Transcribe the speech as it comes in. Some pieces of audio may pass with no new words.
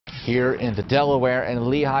here in the Delaware and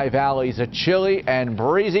Lehigh Valleys. A chilly and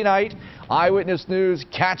breezy night. Eyewitness News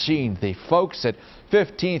catching the folks at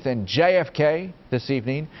 15th and JFK this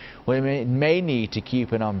evening. We may need to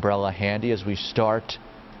keep an umbrella handy as we start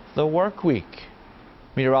the work week.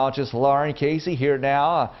 Meteorologist Lauren Casey here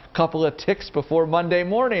now, a couple of ticks before Monday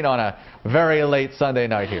morning on a very late Sunday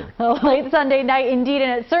night here. A late Sunday night indeed,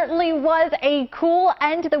 and it certainly was a cool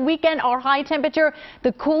end to the weekend. Our high temperature,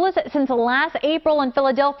 the coolest since last April in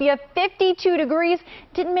Philadelphia, 52 degrees.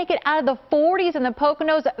 Didn't make it out of the 40s in the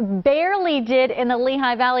Poconos, barely did in the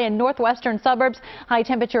Lehigh Valley and northwestern suburbs. High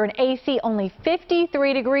temperature in AC only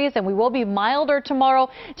 53 degrees, and we will be milder tomorrow.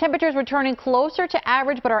 Temperatures returning closer to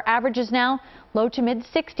average, but our average is now low to mid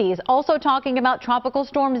 60s. Also talking about Tropical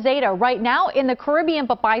Storm Zeta right now in the Caribbean,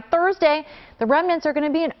 but by Thursday, the remnants are going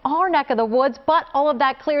to be in our neck of the woods, but all of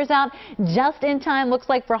that clears out just in time. Looks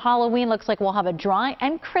like for Halloween, looks like we'll have a dry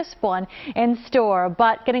and crisp one in store.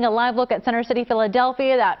 But getting a live look at Center City,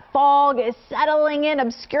 Philadelphia, that fog is settling in,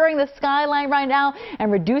 obscuring the skyline right now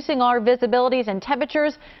and reducing our visibilities and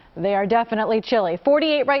temperatures. They are definitely chilly.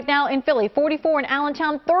 48 right now in Philly, 44 in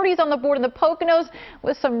Allentown, 30s on the board in the Poconos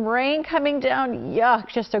with some rain coming down. Yuck,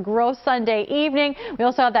 just a gross Sunday evening. We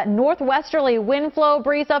also have that northwesterly wind flow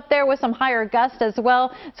breeze up there with some higher gusts as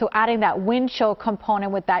well. So adding that wind chill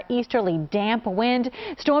component with that easterly damp wind.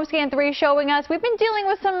 Storm Scan 3 showing us we've been dealing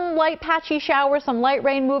with some light patchy showers, some light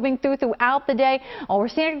rain moving throughout the day. We're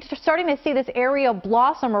starting to see this area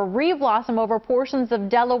blossom or re-blossom over portions of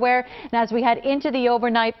Delaware. And as we head into the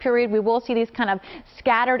overnight period, we will see these kind of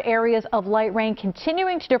scattered areas of light rain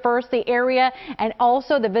continuing to disperse the area, and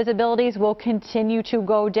also the visibilities will continue to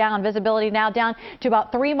go down. Visibility now down to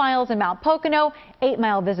about 3 miles in Mount Pocono,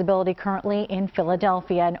 8-mile visibility currently in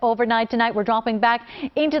Philadelphia. And overnight tonight, we're dropping back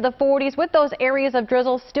into the 40s with those areas of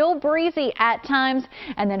drizzle, still breezy at times.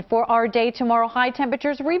 And then for our day tomorrow, high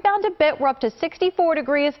temperatures rebound a bit. We're up to 64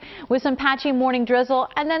 degrees with some patchy morning drizzle,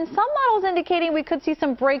 and then some models indicating we could see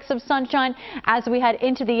some breaks of sunshine as we head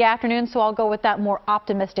into the afternoon, so I'll go with that more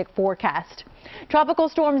optimistic forecast. Tropical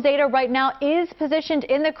Storm Zeta right now is positioned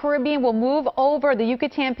in the Caribbean, will move over the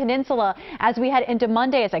Yucatan Peninsula as we head into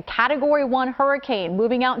Monday as a Category 1 hurricane,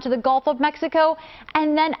 moving out into the Gulf of Mexico,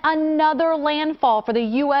 and then another landfall for the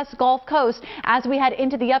U.S. Gulf Coast as we head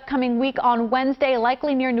into the upcoming week on Wednesday,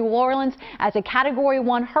 likely near New Orleans as a Category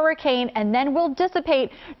 1 hurricane, and then will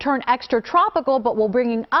dissipate, turn extratropical, but will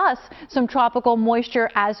bringing us some tropical moisture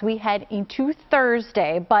as we head into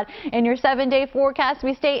Thursday. But in your 7-day forecast,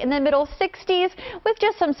 we stay in the middle 60s with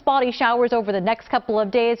just some spotty showers over the next couple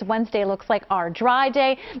of days. Wednesday looks like our dry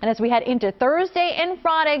day, and as we head into Thursday and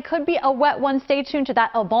Friday, could be a wet one. Stay tuned to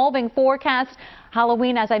that evolving forecast.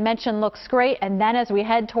 Halloween, as I mentioned, looks great, and then as we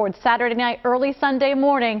head towards Saturday night, early Sunday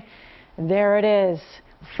morning, there it is.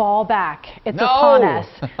 Fall back. It's upon us.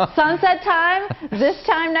 Sunset time this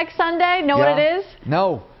time next Sunday. Know what it is?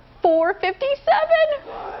 No. 4:57.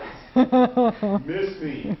 Miss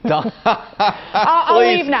me. Don, I'll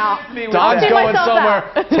leave now. Don's going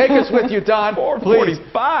somewhere. Take us with you, Don.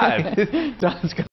 4:45. Don's going.